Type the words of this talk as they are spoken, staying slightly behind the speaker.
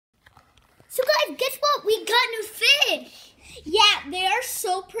So guys, guess what? We got new fish. Yeah, they are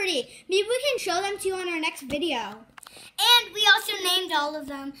so pretty. Maybe we can show them to you on our next video. And we also named all of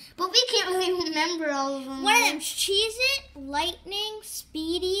them, but we can't really remember all of them. One of them's Cheez-It, Lightning,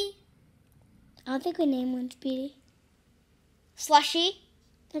 Speedy. I don't think we named one Speedy. Slushy.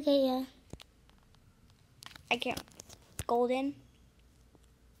 Okay, yeah. I can't. Golden.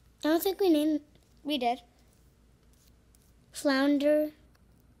 I don't think we named... We did. Flounder.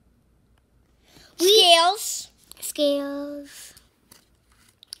 Scales. Scales.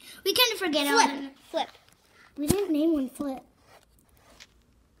 We kind of forget Flip. We didn't name one Flip.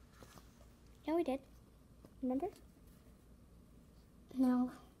 Yeah, we did. Remember? No.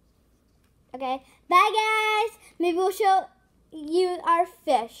 Okay. Bye, guys. Maybe we'll show you our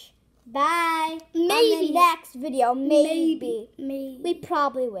fish. Bye. Maybe. On the next video. Maybe. Maybe. We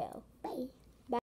probably will.